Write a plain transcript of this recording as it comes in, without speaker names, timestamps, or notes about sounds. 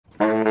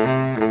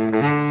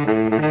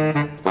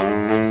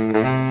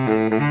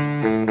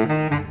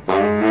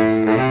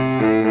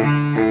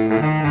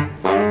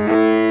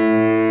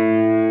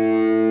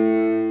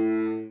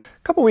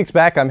weeks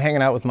back, I'm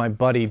hanging out with my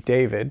buddy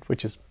David,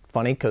 which is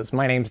funny because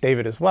my name's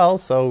David as well.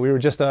 So we were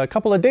just a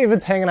couple of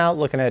Davids hanging out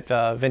looking at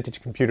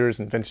vintage computers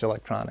and vintage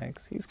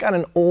electronics. He's got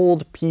an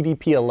old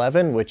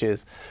PDP-11, which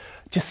is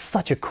just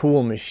such a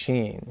cool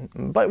machine.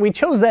 But we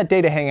chose that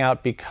day to hang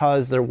out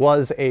because there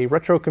was a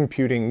retro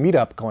computing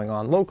meetup going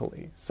on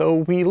locally. So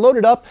we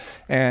loaded up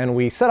and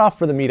we set off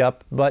for the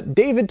meetup, but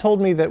David told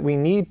me that we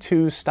need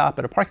to stop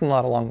at a parking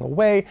lot along the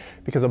way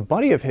because a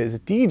buddy of his,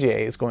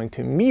 DJ, is going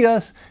to meet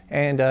us,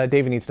 and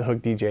David needs to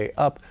hook DJ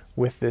up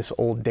with this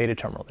old data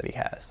terminal that he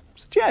has.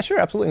 So yeah, sure,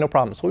 absolutely no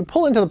problem. So we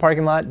pull into the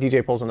parking lot,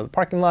 DJ pulls into the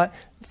parking lot.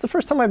 It's the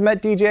first time I've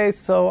met DJ,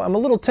 so I'm a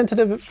little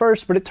tentative at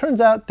first, but it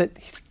turns out that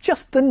he's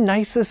just the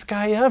nicest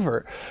guy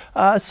ever.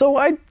 So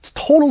I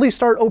totally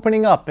start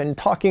opening up and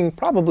talking,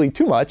 probably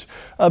too much,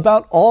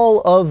 about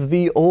all of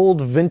the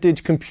old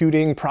vintage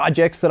computing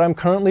projects that I'm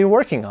currently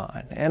working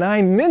on. And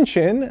I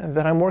mention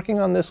that I'm working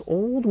on this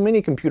old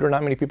mini computer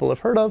not many people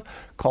have heard of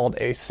called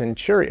a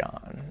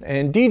Centurion.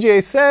 And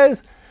DJ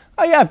says,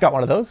 "Oh yeah, I've got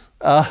one of those."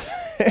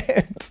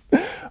 And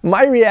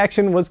my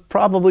reaction was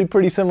probably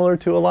pretty similar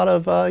to a lot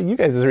of you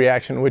guys'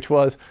 reaction, which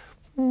was,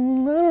 I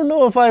don't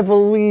know if I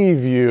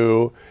believe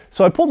you.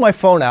 So I pulled my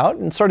phone out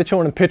and started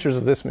showing him pictures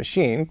of this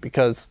machine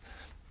because,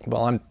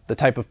 well, I'm the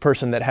type of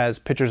person that has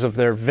pictures of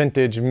their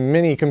vintage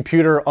mini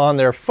computer on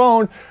their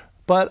phone,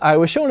 but I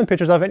was showing him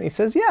pictures of it and he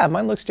says, "Yeah,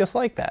 mine looks just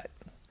like that."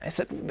 I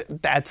said,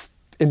 "That's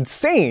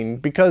insane,"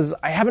 because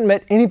I haven't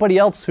met anybody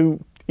else who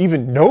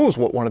even knows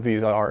what one of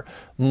these are,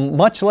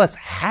 much less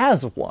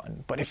has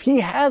one. But if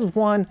he has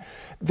one,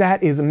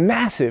 that is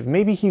massive.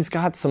 Maybe he's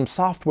got some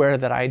software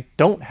that I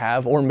don't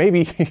have, or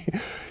maybe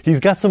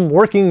he's got some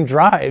working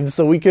drives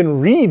so we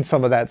can read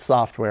some of that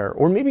software,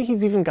 or maybe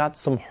he's even got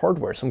some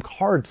hardware, some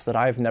cards that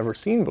I've never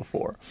seen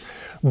before.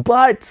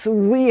 But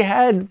we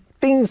had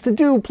things to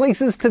do,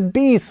 places to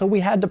be, so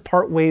we had to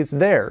part ways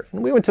there.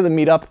 And we went to the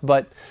meetup,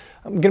 but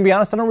I'm going to be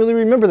honest, I don't really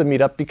remember the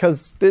meetup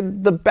because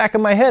in the back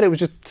of my head, it was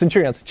just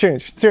Centurion, Centurion,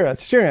 Centurion,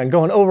 Centurion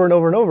going over and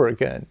over and over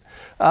again.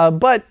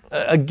 But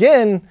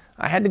again,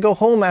 I had to go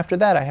home after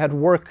that. I had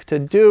work to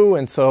do,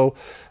 and so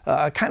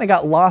I kind of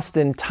got lost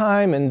in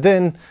time. And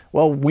then,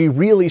 well, we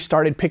really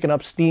started picking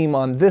up steam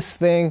on this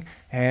thing,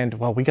 and,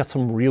 well, we got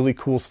some really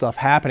cool stuff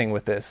happening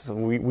with this.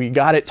 We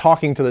got it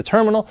talking to the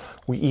terminal.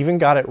 We even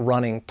got it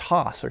running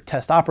TOS, or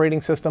Test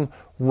Operating System,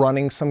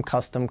 running some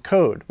custom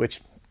code,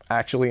 which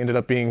actually ended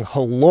up being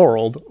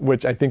Helorled,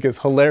 which I think is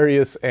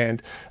hilarious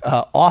and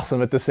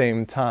awesome at the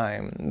same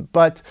time.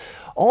 But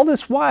all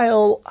this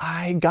while,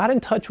 I got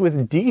in touch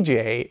with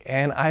DJ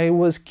and I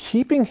was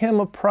keeping him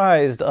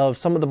apprised of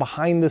some of the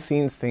behind the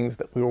scenes things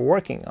that we were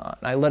working on.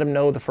 I let him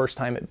know the first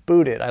time it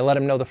booted. I let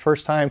him know the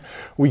first time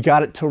we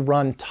got it to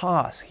run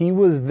TOS. He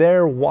was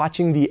there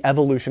watching the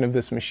evolution of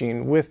this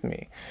machine with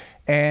me.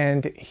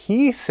 And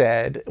he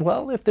said,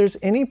 well, if there's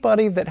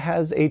anybody that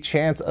has a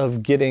chance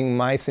of getting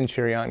my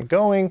Centurion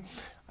going,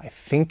 I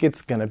think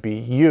it's going to be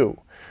you.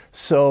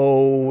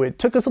 So it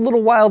took us a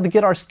little while to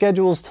get our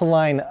schedules to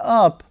line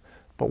up,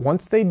 but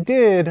once they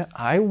did,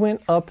 I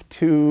went up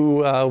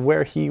to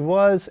where he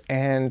was,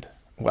 and,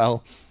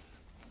 well,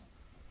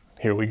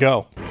 here we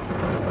go.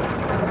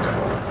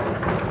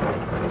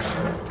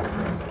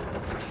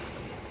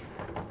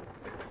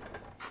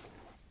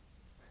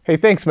 Hey,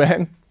 thanks,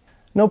 man.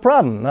 No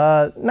problem.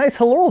 Nice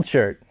Helorled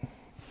shirt.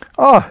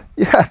 Oh,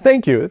 yeah,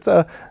 thank you. It's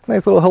a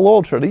nice little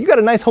Helorled shirt. You got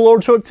a nice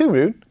Helorled shirt too,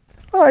 dude.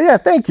 Oh, yeah,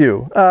 thank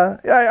you.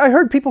 I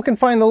heard people can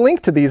find the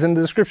link to these in the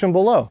description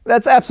below.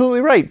 That's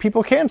absolutely right.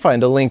 People can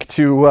find a link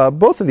to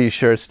both of these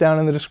shirts down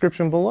in the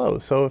description below.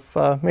 So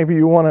if maybe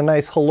you want a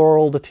nice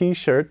Helorled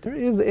t-shirt, there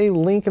is a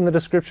link in the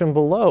description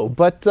below.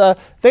 But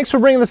thanks for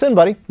bringing this in,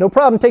 buddy. No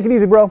problem. Take it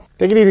easy, bro.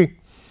 Take it easy.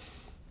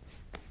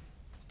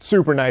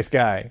 Super nice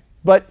guy.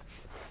 But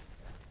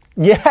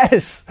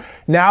yes,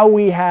 now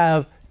we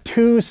have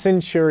two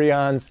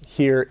Centurions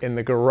here in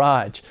the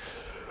garage.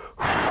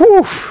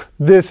 Whew,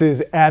 this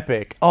is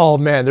epic. Oh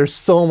man, there's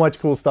so much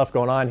cool stuff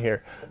going on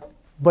here.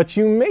 But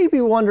you may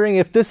be wondering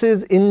if this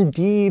is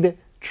indeed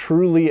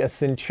truly a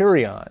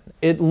Centurion.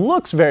 It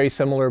looks very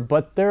similar,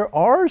 but there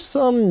are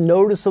some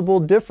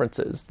noticeable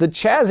differences. The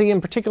chassis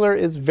in particular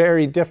is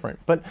very different,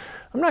 but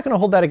I'm not going to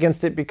hold that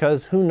against it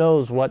because who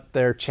knows what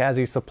their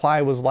chassis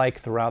supply was like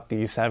throughout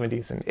the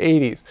 70s and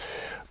 80s.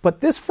 But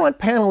this front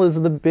panel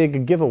is the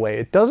big giveaway.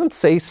 It doesn't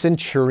say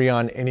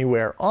Centurion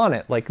anywhere on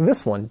it like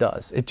this one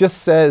does. It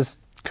just says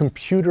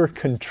computer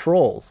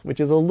controls,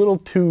 which is a little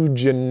too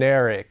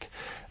generic.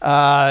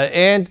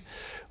 And,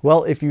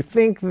 well, if you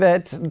think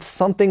that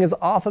something is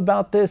off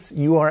about this,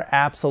 you are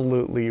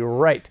absolutely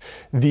right.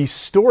 The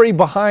story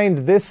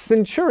behind this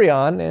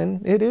Centurion,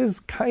 and it is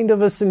kind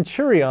of a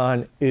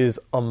Centurion, is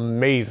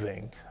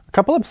amazing. A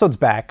couple episodes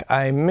back,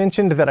 I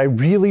mentioned that I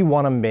really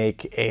want to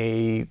make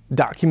a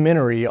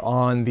documentary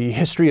on the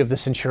history of the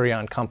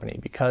Centurion company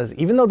because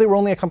even though they were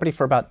only a company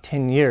for about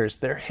 10 years,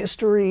 their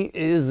history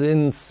is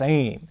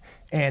insane.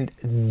 And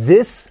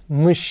this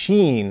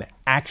machine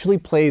actually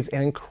plays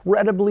an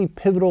incredibly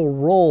pivotal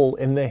role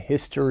in the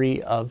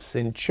history of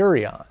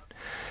Centurion.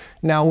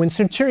 Now, when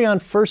Centurion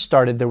first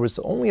started, there was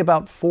only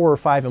about 4 or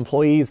 5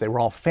 employees. They were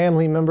all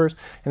family members,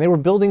 and they were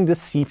building the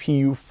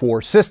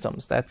CPU4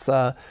 systems. That's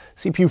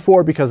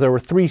CPU4 because there were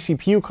 3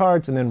 CPU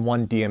cards and then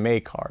 1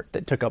 DMA card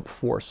that took up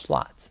 4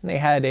 slots. And they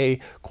had a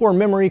core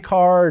memory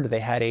card,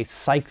 they had a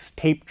Sykes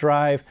tape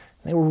drive.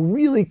 They were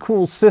really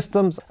cool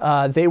systems.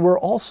 They were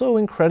also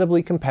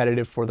incredibly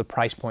competitive for the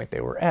price point they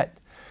were at.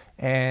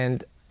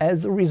 And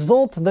as a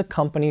result, the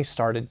company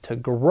started to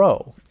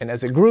grow. And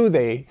as it grew,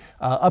 they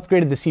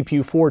upgraded the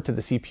CPU4 to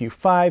the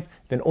CPU5,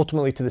 then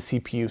ultimately to the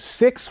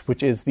CPU6,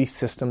 which is the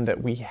system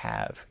that we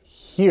have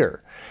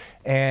here.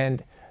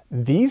 And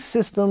these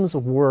systems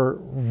were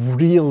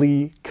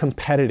really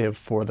competitive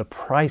for the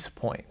price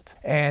point.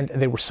 And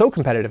they were so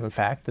competitive, in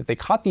fact, that they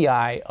caught the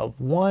eye of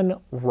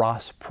one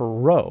Ross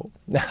Perot.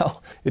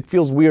 Now, it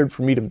feels weird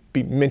for me to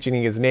be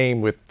mentioning his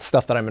name with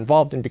stuff that I'm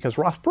involved in because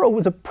Ross Perot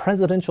was a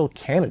presidential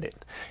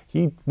candidate.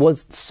 He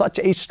was such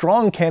a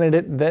strong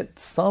candidate that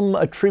some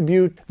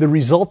attribute the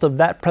result of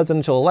that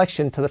presidential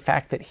election to the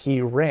fact that he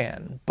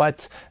ran.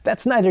 But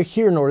that's neither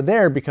here nor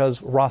there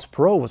because Ross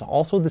Perot was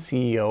also the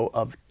CEO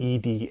of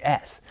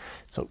EDS.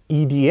 So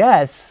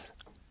EDS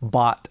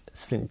bought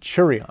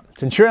Centurion.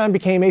 Centurion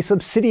became a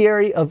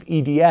subsidiary of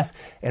EDS,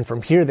 and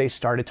from here they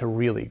started to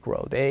really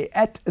grow. They,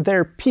 at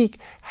their peak,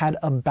 had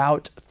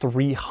about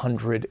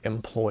 300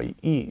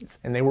 employees,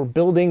 and they were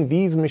building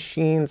these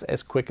machines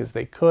as quick as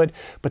they could,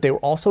 but they were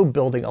also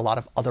building a lot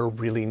of other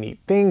really neat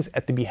things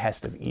at the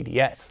behest of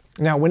EDS.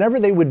 Now, whenever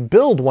they would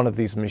build one of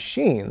these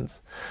machines,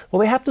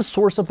 well, they have to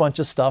source a bunch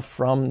of stuff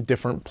from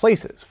different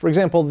places. For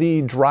example,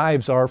 the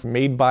drives are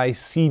made by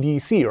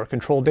CDC, or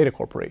Control Data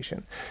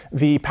Corporation.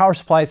 The power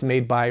supply is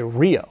made by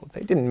Rio.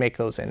 They didn't make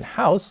those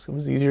in-house. It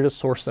was easier to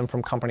source them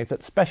from companies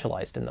that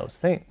specialized in those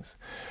things.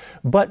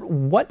 But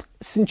what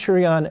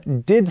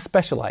Centurion did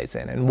specialize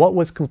in, and what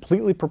was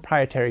completely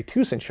proprietary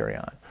to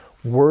Centurion,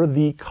 were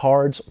the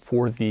cards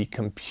for the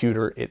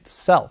computer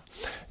itself.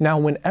 Now,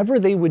 whenever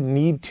they would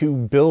need to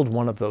build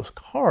one of those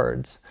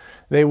cards,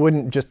 they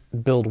wouldn't just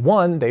build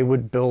one, they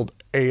would build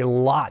a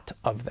lot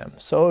of them.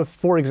 So if,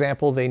 for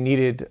example, they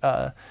needed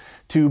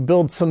to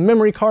build some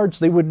memory cards,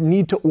 they would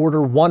need to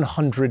order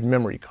 100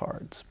 memory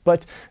cards.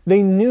 But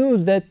they knew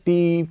that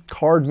the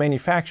card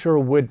manufacturer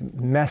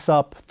would mess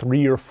up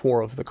 3 or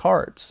 4 of the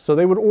cards. So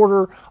they would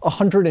order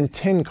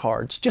 110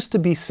 cards just to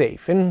be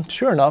safe. And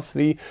sure enough,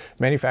 the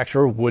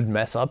manufacturer would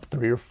mess up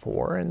 3 or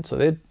 4, and so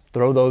they'd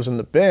throw those in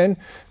the bin.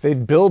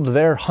 They'd build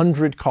their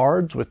 100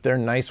 cards with their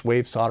nice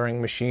wave soldering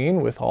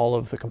machine with all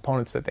of the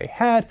components that they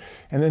had,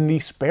 and then the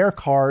spare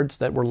cards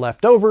that were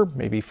left over,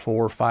 maybe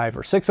 4, 5,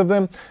 or 6 of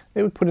them,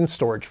 they would put in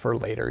storage for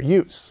later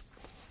use.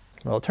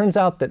 Well, it turns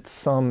out that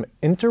some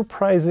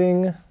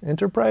enterprising,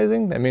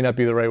 that may not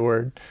be the right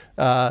word,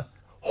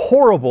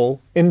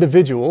 horrible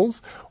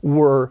individuals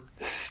were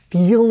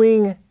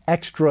stealing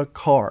extra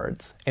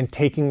cards and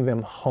taking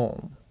them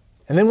home.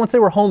 And then once they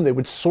were home, they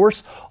would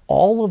source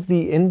all of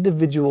the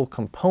individual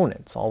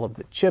components, all of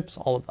the chips,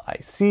 all of the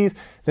ICs.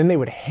 Then they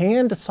would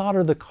hand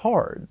solder the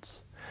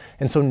cards.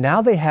 And so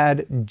now they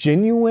had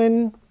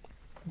genuine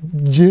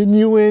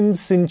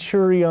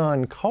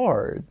Centurion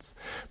cards,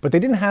 but they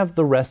didn't have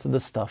the rest of the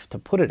stuff to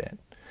put it in.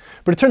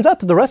 But it turns out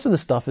that the rest of the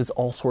stuff is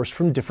all sourced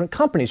from different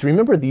companies.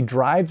 Remember, the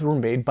drives were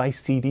made by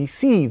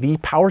CDC. The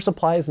power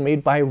supply is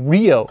made by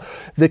Rio.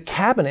 The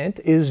cabinet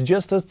is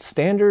just a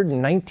standard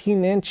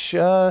 19-inch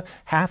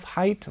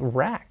half-height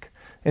rack.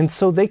 And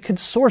so they could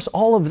source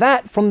all of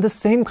that from the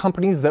same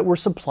companies that were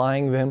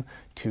supplying them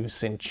to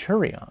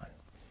Centurion.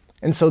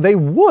 And so they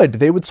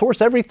would source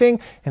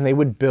everything, and they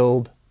would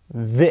build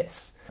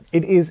this.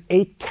 It is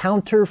a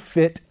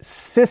counterfeit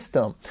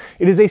system.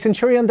 It is a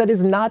Centurion that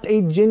is not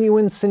a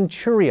genuine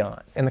Centurion.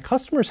 And the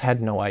customers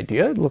had no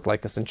idea. It looked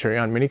like a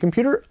Centurion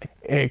minicomputer,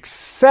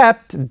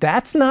 except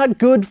that's not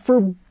good for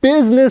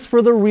business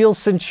for the real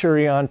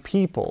Centurion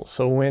people.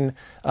 So when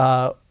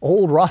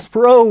old Ross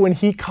Perot, when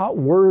he caught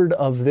word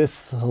of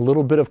this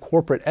little bit of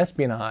corporate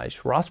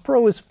espionage, Ross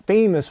Perot is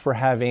famous for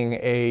having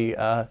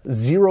a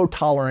zero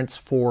tolerance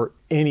for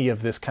any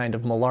of this kind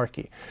of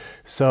malarkey.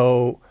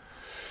 So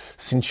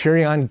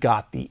Centurion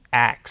got the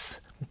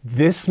axe.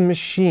 This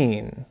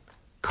machine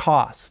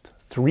cost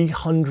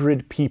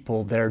 300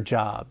 people their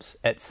jobs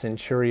at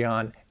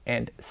Centurion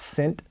and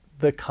sent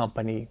the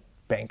company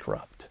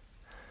bankrupt.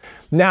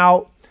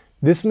 Now,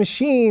 this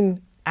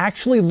machine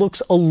actually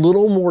looks a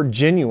little more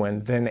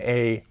genuine than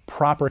a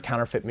proper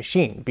counterfeit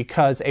machine,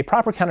 because a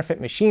proper counterfeit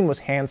machine was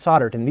hand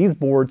soldered, and these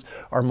boards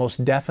are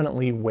most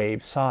definitely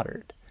wave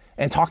soldered.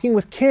 And talking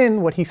with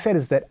Ken, what he said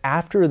is that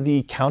after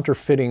the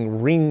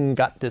counterfeiting ring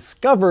got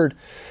discovered,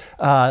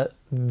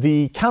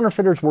 the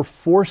counterfeiters were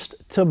forced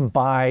to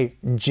buy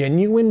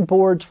genuine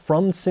boards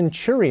from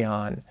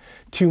Centurion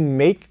to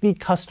make the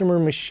customer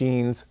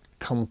machines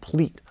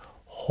complete,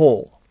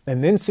 whole.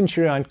 And then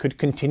Centurion could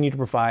continue to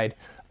provide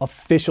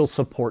official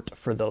support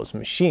for those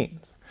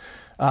machines.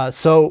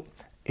 So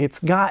it's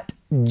got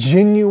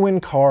genuine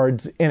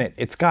cards in it.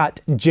 It's got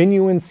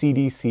genuine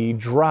CDC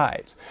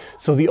drives.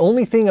 So the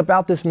only thing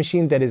about this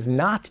machine that is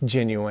not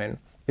genuine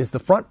is the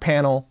front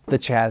panel, the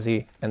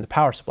chassis, and the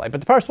power supply.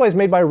 But the power supply is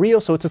made by Rio,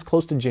 so it's as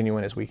close to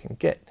genuine as we can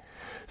get.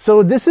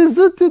 So this is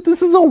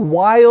a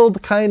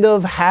wild kind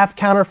of half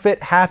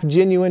counterfeit, half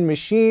genuine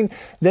machine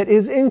that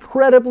is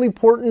incredibly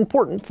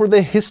important for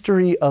the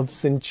history of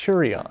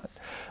Centurion.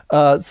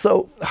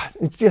 So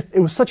it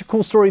was such a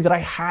cool story that I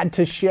had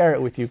to share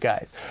it with you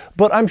guys.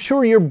 But I'm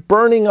sure you're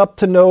burning up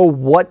to know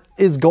what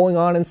is going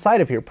on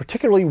inside of here,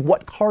 particularly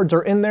what cards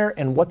are in there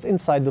and what's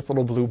inside this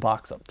little blue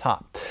box up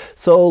top.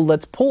 So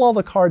let's pull all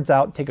the cards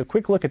out, take a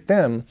quick look at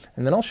them,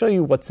 and then I'll show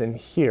you what's in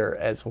here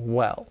as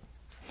well.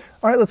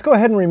 All right, let's go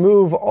ahead and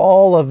remove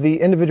all of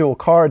the individual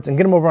cards and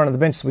get them over onto the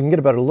bench so we can get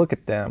a better look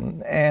at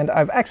them. And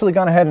I've actually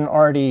gone ahead and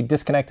already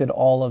disconnected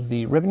all of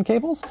the ribbon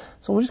cables.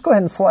 So we'll just go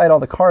ahead and slide all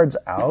the cards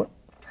out.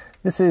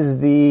 This is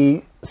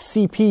the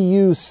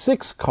CPU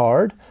 6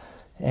 card.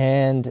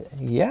 And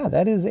yeah,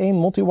 that is a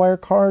multi-wire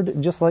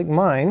card just like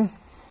mine.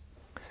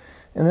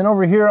 And then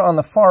over here on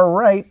the far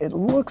right, it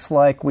looks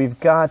like we've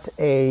got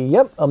a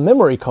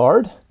memory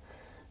card.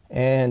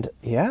 And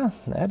yeah,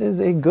 that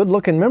is a good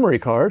looking memory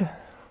card.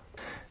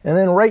 And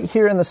then right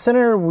here in the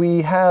center,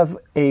 we have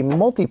a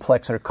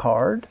multiplexer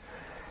card.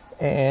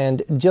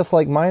 And just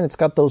like mine, it's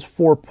got those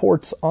 4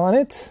 ports on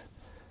it.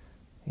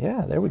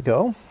 Yeah, there we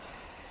go.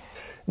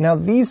 Now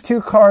these 2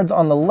 cards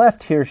on the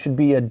left here should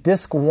be a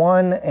disc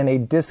 1 and a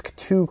disc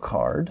 2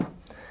 card.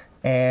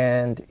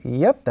 And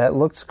yep, that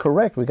looks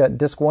correct. We got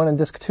disc 1 and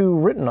disc 2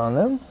 written on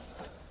them.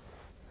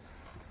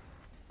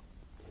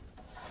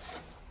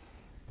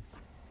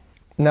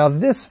 Now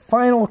this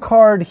final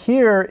card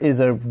here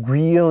is a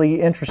really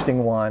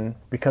interesting one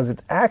because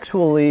it's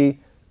actually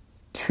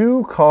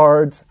 2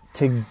 cards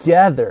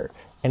together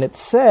and it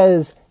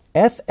says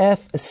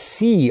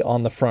FFC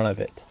on the front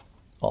of it.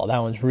 Oh, that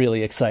one's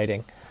really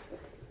exciting.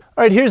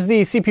 All right, here's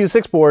the CPU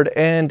 6 board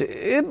and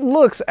it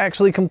looks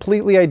actually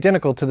completely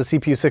identical to the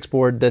CPU 6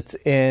 board that's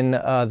in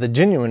the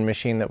genuine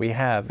machine that we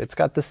have. It's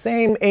got the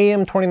same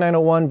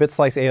AM2901 bit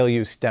slice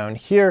ALUs down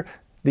here,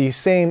 the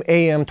same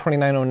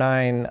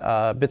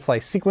AM2909 bit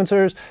slice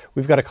sequencers.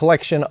 We've got a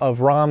collection of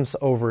ROMs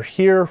over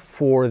here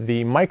for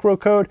the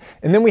microcode.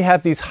 And then we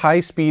have these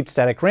high-speed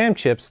static RAM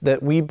chips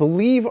that we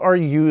believe are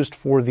used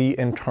for the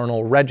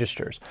internal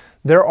registers.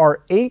 There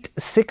are 8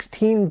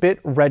 16-bit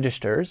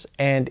registers,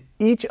 and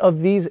each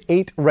of these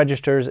 8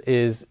 registers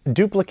is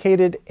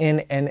duplicated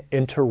in an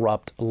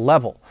interrupt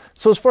level.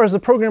 So as far as the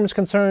program is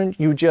concerned,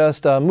 you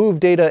just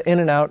move data in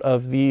and out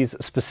of these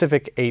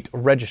specific 8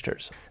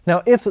 registers.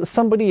 Now, if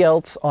somebody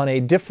else on a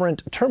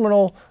different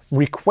terminal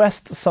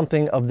requests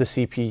something of the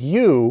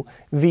CPU,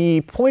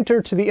 the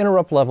pointer to the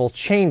interrupt level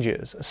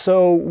changes.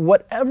 So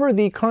whatever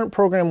the current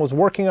program was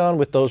working on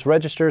with those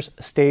registers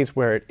stays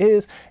where it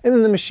is, and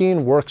then the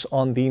machine works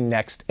on the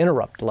next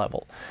interrupt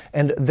level.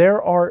 And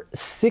there are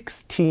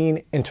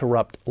 16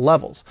 interrupt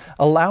levels,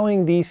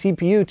 allowing the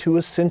CPU to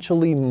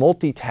essentially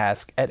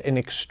multitask at an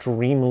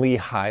extremely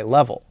high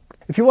level.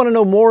 If you want to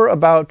know more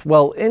about,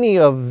 well, any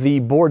of the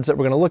boards that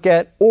we're going to look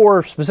at,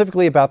 or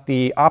specifically about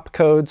the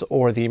opcodes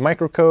or the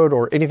microcode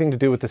or anything to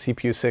do with the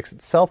CPU 6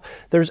 itself,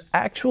 there's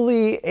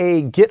actually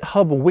a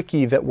GitHub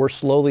wiki that we're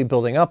slowly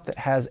building up that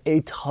has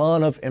a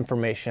ton of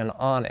information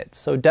on it.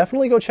 So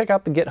definitely go check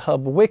out the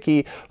GitHub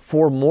wiki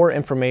for more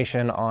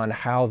information on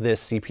how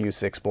this CPU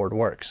 6 board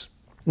works.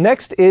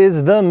 Next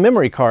is the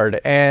memory card,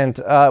 and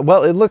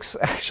well, it looks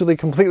actually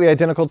completely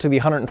identical to the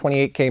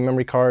 128K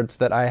memory cards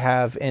that I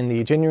have in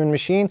the genuine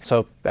machine,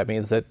 so that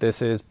means that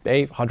this is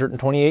a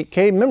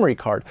 128K memory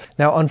card.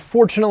 Now,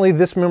 unfortunately,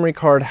 this memory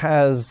card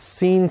has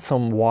seen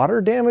some water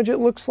damage, it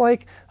looks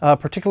like,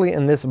 particularly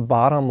in this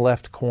bottom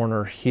left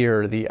corner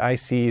here. The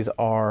ICs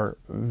are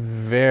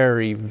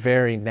very,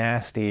 very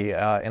nasty,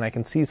 and I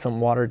can see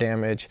some water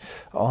damage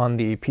on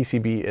the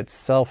PCB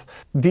itself.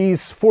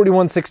 These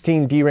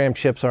 4116 DRAM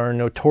chips are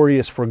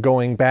notorious for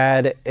going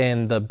bad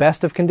in the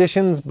best of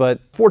conditions, but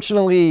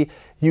fortunately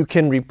you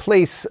can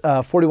replace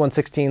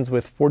 4116s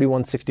with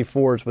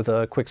 4164s with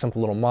a quick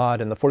simple little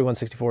mod, and the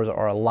 4164s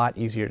are a lot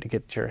easier to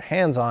get your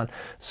hands on,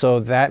 so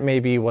that may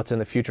be what's in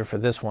the future for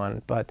this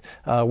one. But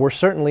we're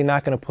certainly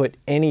not going to put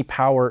any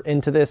power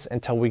into this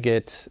until we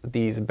get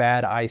these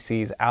bad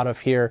ICs out of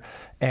here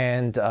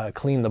and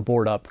clean the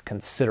board up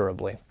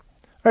considerably.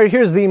 All right,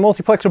 here's the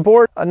multiplexer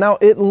board. Now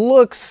it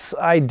looks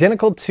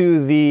identical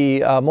to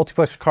the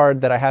multiplexer card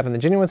that I have in the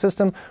genuine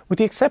system, with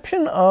the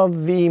exception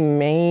of the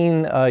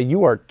main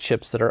UART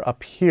chips that are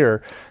up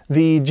here.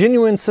 The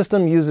genuine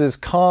system uses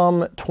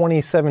COM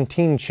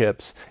 2017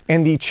 chips,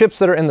 and the chips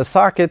that are in the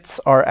sockets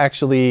are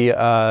actually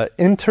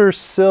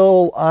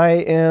Intersil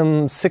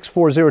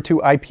IM6402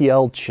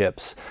 IPL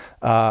chips.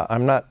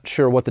 I'm not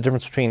sure what the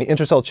difference between the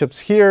Intercell chips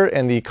here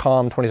and the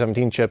COM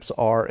 2017 chips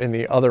are in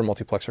the other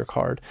multiplexer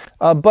card.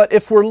 But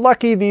if we're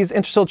lucky, these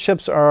Intercell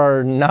chips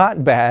are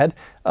not bad.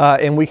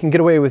 And we can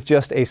get away with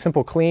just a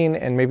simple clean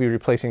and maybe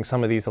replacing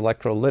some of these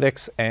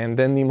electrolytics, and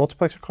then the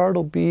multiplexer card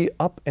will be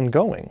up and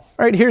going.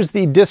 All right, here's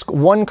the disc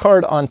 1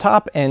 card on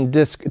top and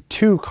disc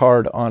 2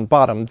 card on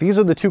bottom. These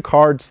are the two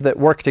cards that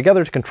work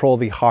together to control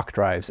the Hawk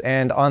drives.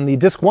 And on the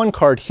disc 1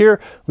 card here,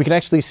 we can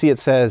actually see it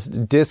says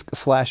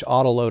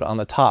disk/autoload on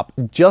the top,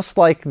 just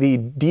like the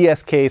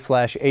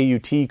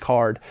DSK/AUT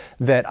card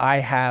that I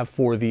have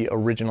for the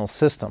original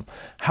system.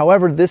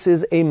 However, this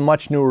is a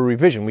much newer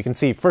revision. We can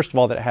see, first of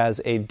all, that it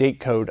has a date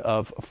code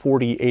of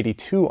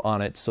 4082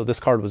 on it, so this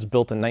card was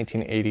built in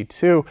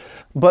 1982,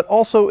 but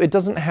also it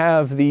doesn't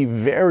have the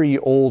very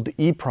old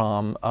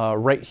EEPROM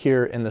right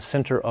here in the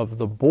center of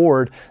the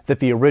board that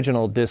the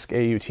original disk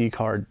AUT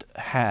card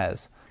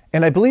has.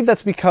 And I believe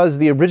that's because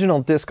the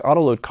original disk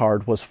autoload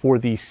card was for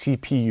the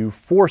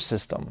CPU4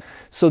 system.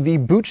 So the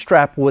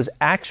bootstrap was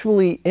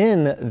actually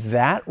in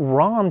that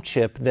ROM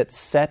chip that's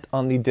set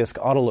on the disk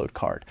autoload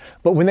card.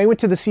 But when they went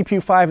to the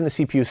CPU5 and the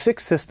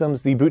CPU6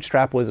 systems, the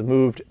bootstrap was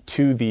moved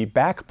to the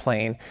back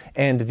plane,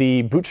 and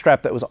the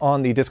bootstrap that was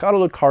on the disk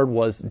autoload card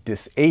was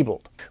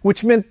disabled,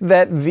 which meant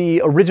that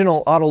the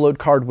original autoload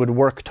card would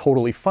work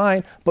totally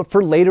fine, but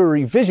for later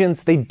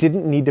revisions, they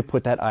didn't need to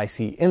put that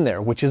IC in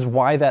there, which is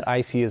why that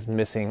IC is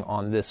missing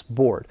on this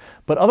board.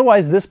 But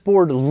otherwise, this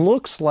board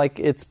looks like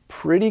it's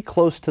pretty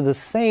close to the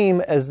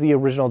same as the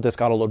original disk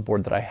autoload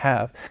board that I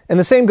have. And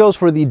the same goes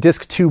for the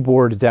disk 2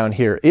 board down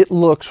here. It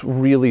looks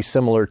really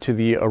similar to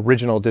the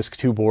original disk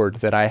 2 board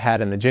that I had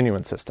in the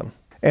Genuine system.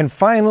 And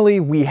finally,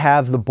 we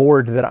have the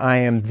board that I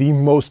am the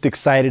most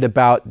excited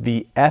about,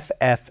 the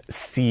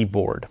FFC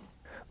board.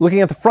 Looking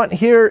at the front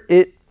here,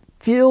 it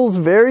feels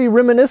very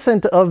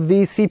reminiscent of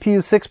the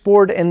CPU6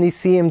 board and the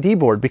CMD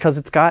board because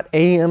it's got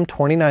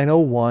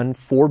AM2901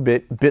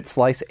 4-bit bit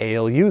slice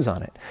ALUs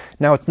on it.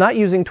 Now, it's not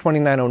using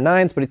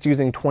 2909s, but it's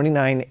using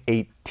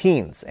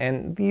 2918s,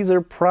 and these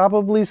are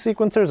probably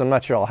sequencers. I'm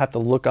not sure. I'll have to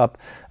look up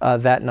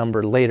that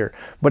number later.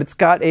 But it's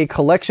got a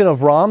collection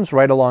of ROMs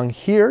right along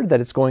here that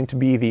it's going to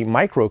be the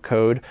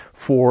microcode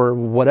for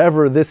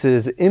whatever this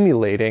is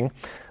emulating.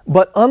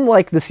 But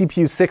unlike the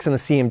CPU6 and the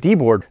CMD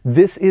board,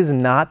 this is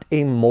not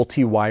a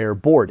multi-wire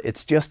board.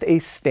 It's just a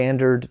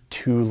standard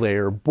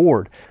 2-layer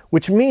board,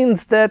 which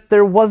means that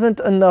there wasn't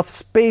enough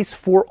space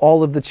for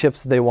all of the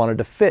chips they wanted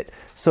to fit.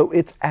 So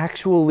it's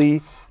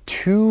actually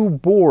 2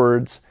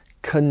 boards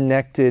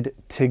connected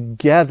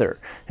together.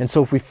 And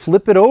so if we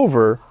flip it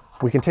over,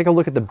 we can take a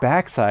look at the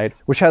backside,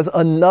 which has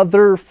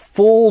another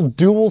full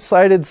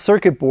dual-sided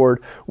circuit board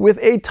with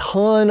a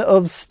ton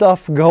of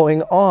stuff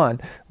going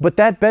on. But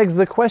that begs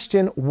the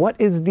question, what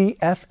is the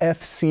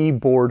FFC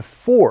board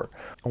for?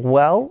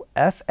 Well,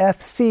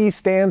 FFC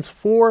stands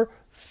for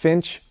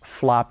Finch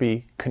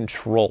Floppy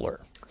Controller.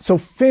 So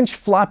Finch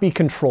Floppy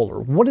Controller,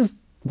 what does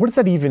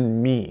that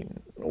even mean?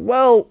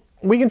 Well,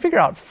 we can figure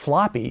out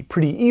floppy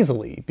pretty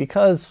easily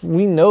because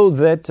we know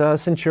that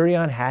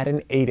Centurion had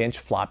an 8-inch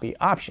floppy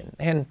option,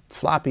 and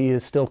floppy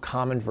is still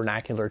common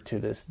vernacular to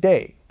this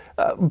day.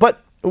 But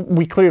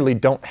we clearly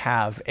don't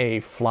have a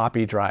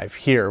floppy drive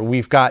here.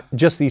 We've got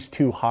just these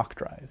 2 Hawk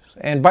drives.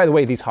 And by the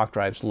way, these Hawk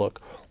drives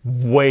look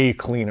way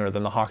cleaner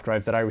than the Hawk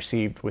drive that I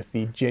received with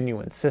the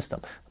Genuine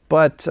system.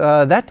 But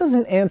that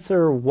doesn't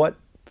answer what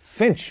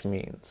Finch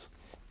means,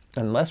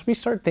 unless we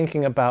start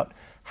thinking about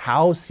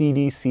how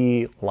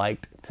CDC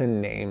liked to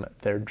name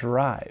their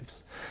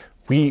drives.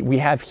 We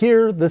have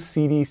here the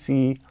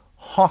CDC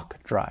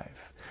Hawk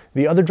drive.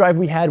 The other drive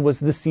we had was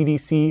the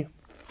CDC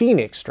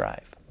Phoenix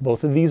drive.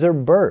 Both of these are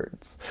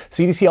birds.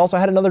 CDC also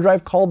had another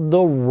drive called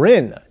the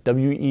Wren,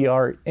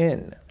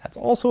 W-E-R-N. That's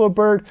also a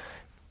bird.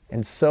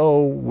 And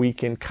so we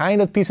can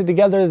kind of piece it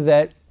together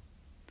that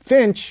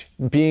Finch,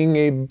 being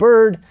a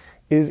bird,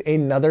 is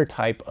another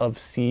type of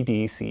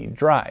CDC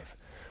drive,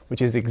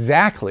 which is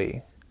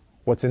exactly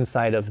what's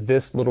inside of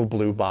this little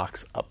blue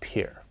box up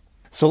here.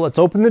 So let's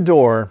open the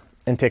door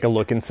and take a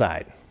look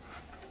inside.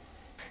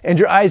 And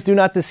your eyes do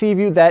not deceive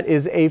you, that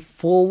is a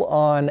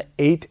full-on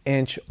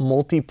 8-inch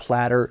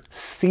multi-platter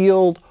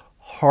sealed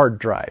hard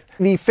drive.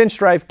 The Finch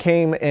drive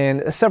came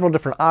in several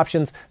different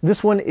options.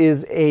 This one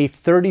is a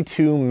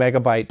 32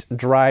 megabyte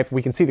drive.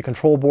 We can see the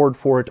control board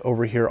for it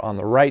over here on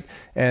the right,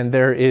 and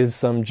there is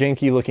some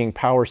janky looking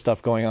power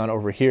stuff going on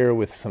over here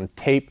with some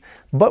tape.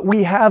 But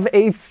we have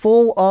a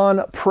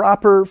full-on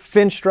proper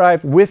Finch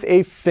drive with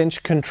a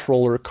Finch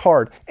controller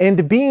card.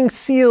 And being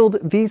sealed,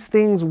 these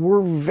things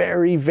were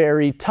very,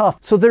 very tough.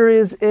 So there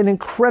is an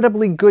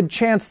incredibly good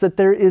chance that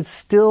there is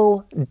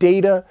still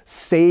data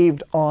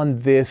saved on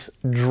this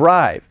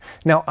drive.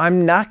 Now,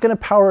 I'm not going to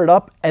power it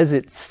up as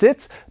it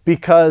sits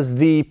because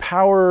the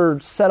power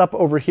setup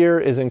over here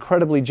is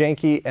incredibly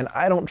janky and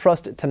I don't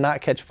trust it to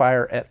not catch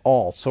fire at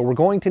all. So we're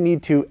going to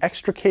need to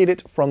extricate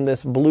it from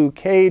this blue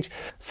cage,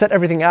 set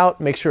everything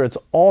out, make sure it's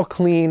all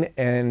clean,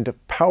 and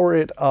power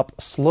it up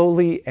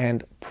slowly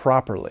and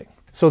properly.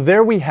 So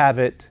there we have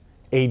it,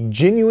 a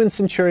genuine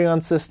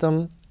Centurion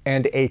system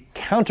and a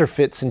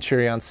counterfeit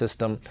Centurion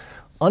system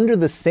under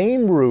the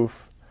same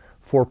roof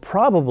for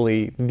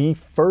probably the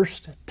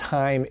first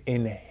time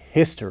in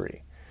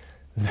history.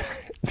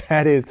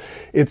 That is,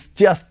 it's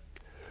just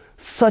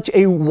such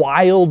a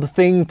wild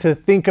thing to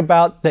think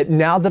about that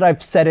now that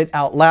I've said it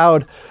out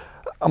loud,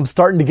 I'm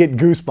starting to get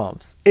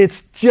goosebumps.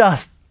 It's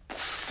just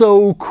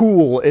so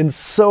cool and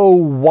so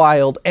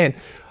wild, and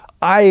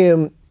I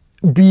am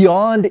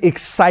beyond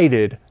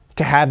excited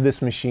to have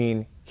this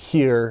machine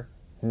here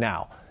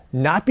now.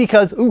 Not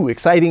because, ooh,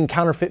 exciting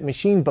counterfeit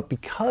machine, but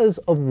because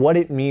of what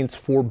it means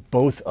for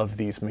both of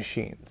these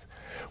machines.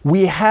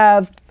 We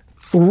have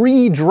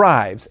 3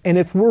 drives, and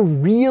if we're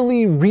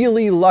really,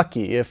 really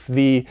lucky, if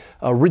the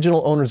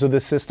original owners of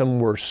this system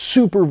were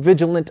super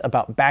vigilant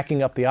about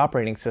backing up the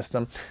operating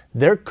system,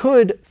 there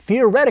could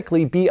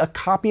theoretically be a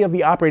copy of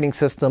the operating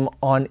system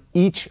on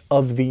each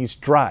of these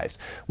drives,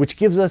 which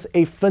gives us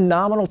a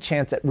phenomenal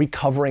chance at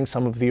recovering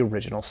some of the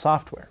original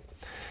software.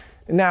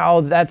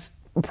 Now, that's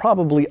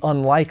probably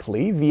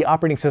unlikely. The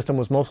operating system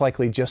was most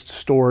likely just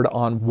stored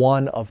on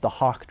one of the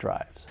Hawk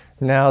drives.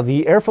 Now,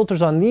 the air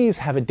filters on these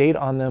have a date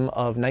on them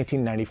of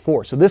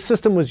 1994. So this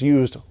system was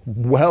used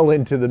well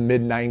into the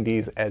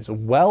mid-90s as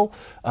well.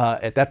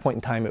 At that point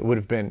in time, it would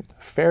have been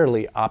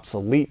fairly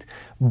obsolete.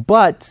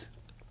 But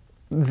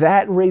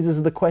that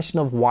raises the question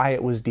of why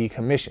it was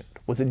decommissioned.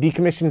 Was it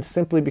decommissioned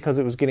simply because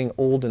it was getting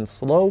old and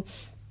slow,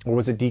 or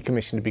was it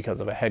decommissioned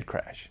because of a head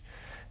crash?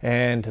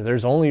 And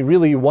there's only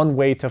really one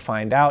way to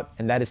find out,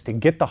 and that is to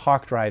get the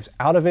Hawk drives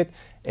out of it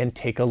and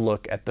take a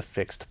look at the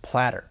fixed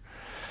platter.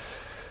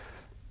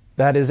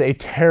 That is a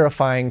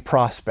terrifying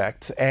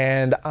prospect,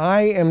 and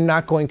I am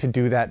not going to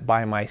do that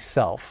by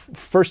myself.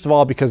 First of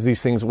all, because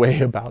these things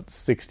weigh about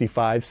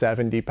 65,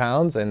 70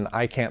 pounds, and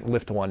I can't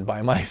lift one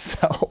by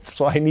myself,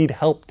 so I need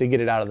help to get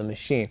it out of the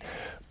machine.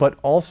 But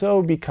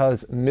also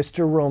because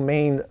Mr.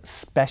 Romaine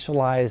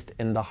specialized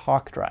in the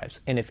Hawk drives,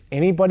 and if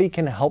anybody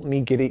can help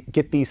me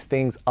get these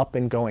things up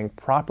and going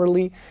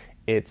properly,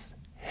 it's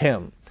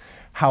him.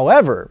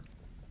 However,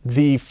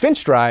 the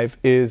Finch drive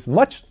is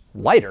much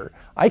lighter.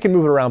 I can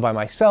move it around by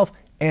myself,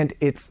 and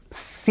it's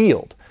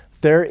sealed.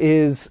 There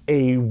is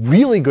a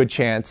really good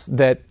chance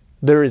that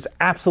there is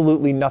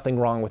absolutely nothing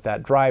wrong with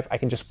that drive. I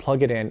can just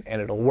plug it in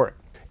and it'll work.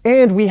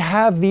 And we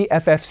have the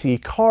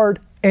FFC card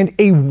and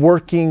a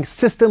working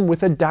system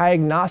with a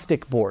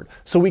diagnostic board.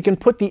 So we can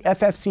put the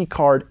FFC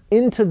card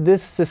into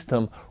this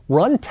system,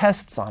 run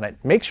tests on it,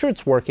 make sure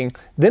it's working,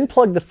 then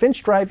plug the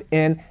Finch drive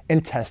in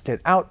and test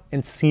it out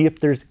and see if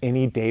there's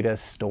any data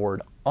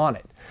stored on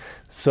it.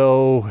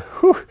 So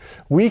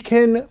we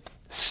can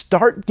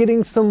start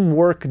getting some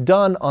work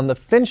done on the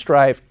Finch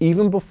drive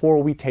even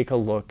before we take a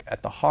look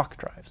at the Hawk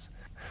drives.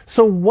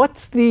 So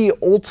what's the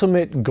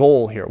ultimate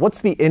goal here? What's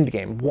the end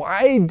game?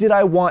 Why did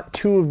I want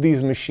 2 of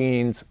these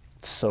machines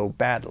so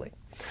badly?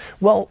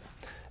 Well,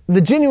 the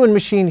Genuine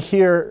machine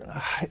here,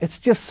 it's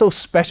just so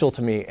special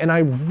to me, and I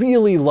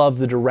really love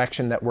the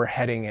direction that we're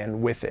heading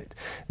in with it.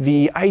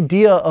 The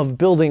idea of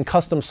building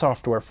custom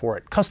software for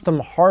it, custom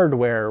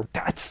hardware,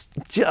 that's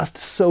just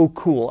so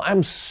cool.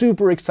 I'm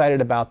super excited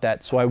about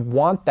that, so I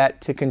want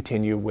that to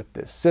continue with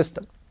this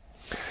system.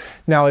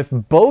 Now, if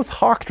both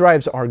Hawk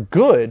drives are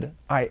good,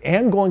 I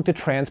am going to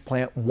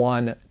transplant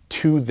one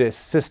to this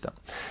system.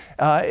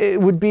 It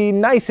would be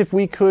nice if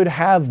we could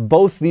have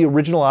both the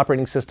original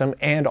operating system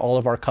and all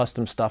of our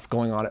custom stuff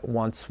going on at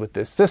once with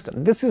this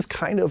system. This is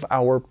kind of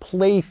our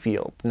play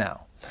field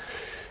now.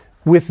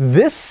 With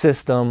this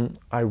system,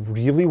 I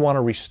really want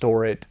to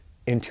restore it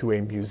into a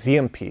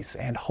museum piece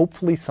and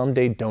hopefully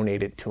someday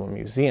donate it to a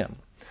museum.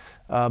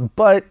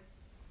 But,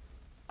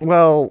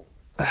 well,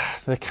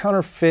 the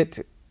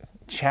counterfeit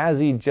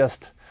chassis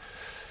just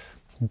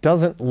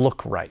doesn't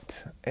look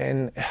right.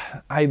 And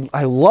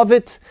I love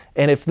it,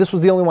 and if this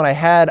was the only one I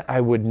had, I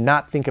would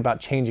not think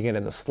about changing it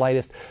in the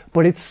slightest,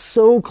 but it's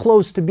so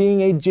close to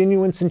being a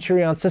genuine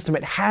Centurion system.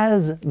 It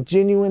has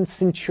genuine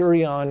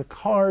Centurion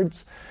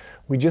cards.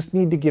 We just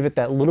need to give it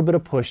that little bit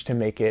of push to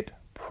make it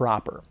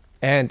proper.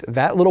 And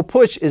that little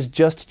push is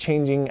just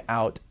changing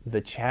out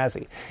the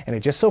chassis. And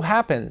it just so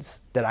happens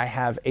that I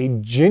have a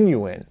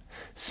genuine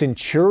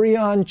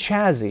Centurion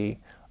chassis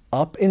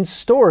up in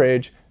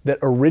storage that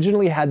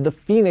originally had the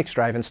Phoenix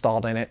drive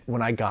installed in it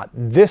when I got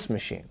this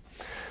machine.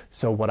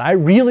 So what I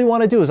really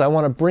want to do is I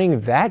want to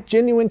bring that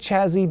genuine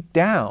chassis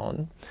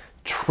down,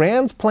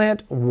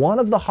 transplant one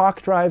of the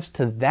Hawk drives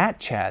to that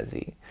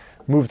chassis,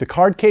 move the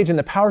card cage and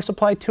the power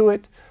supply to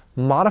it,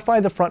 modify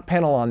the front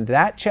panel on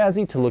that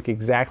chassis to look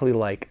exactly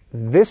like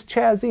this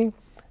chassis,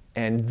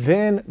 and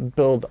then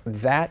build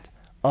that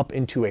up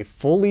into a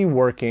fully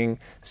working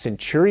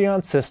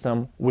Centurion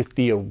system with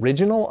the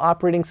original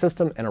operating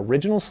system and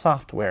original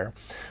software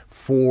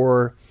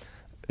for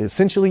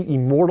essentially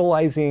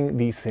immortalizing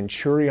the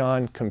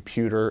Centurion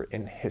computer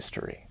in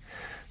history.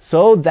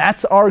 So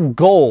that's our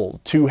goal,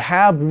 to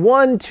have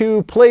one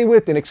to play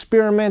with and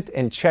experiment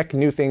and check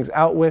new things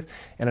out with,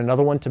 and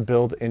another one to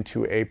build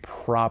into a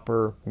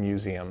proper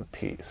museum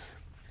piece.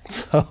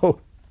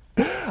 So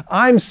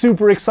I'm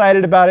super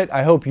excited about it.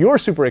 I hope you're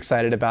super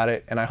excited about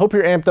it, and I hope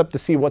you're amped up to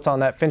see what's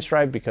on that Finch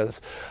drive, because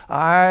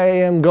I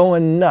am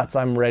going nuts.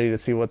 I'm ready to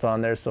see what's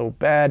on there so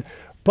bad,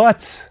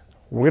 but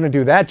we're going to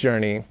do that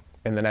journey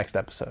in the next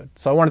episode.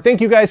 So I want to thank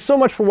you guys so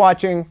much for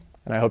watching,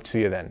 and I hope to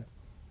see you then.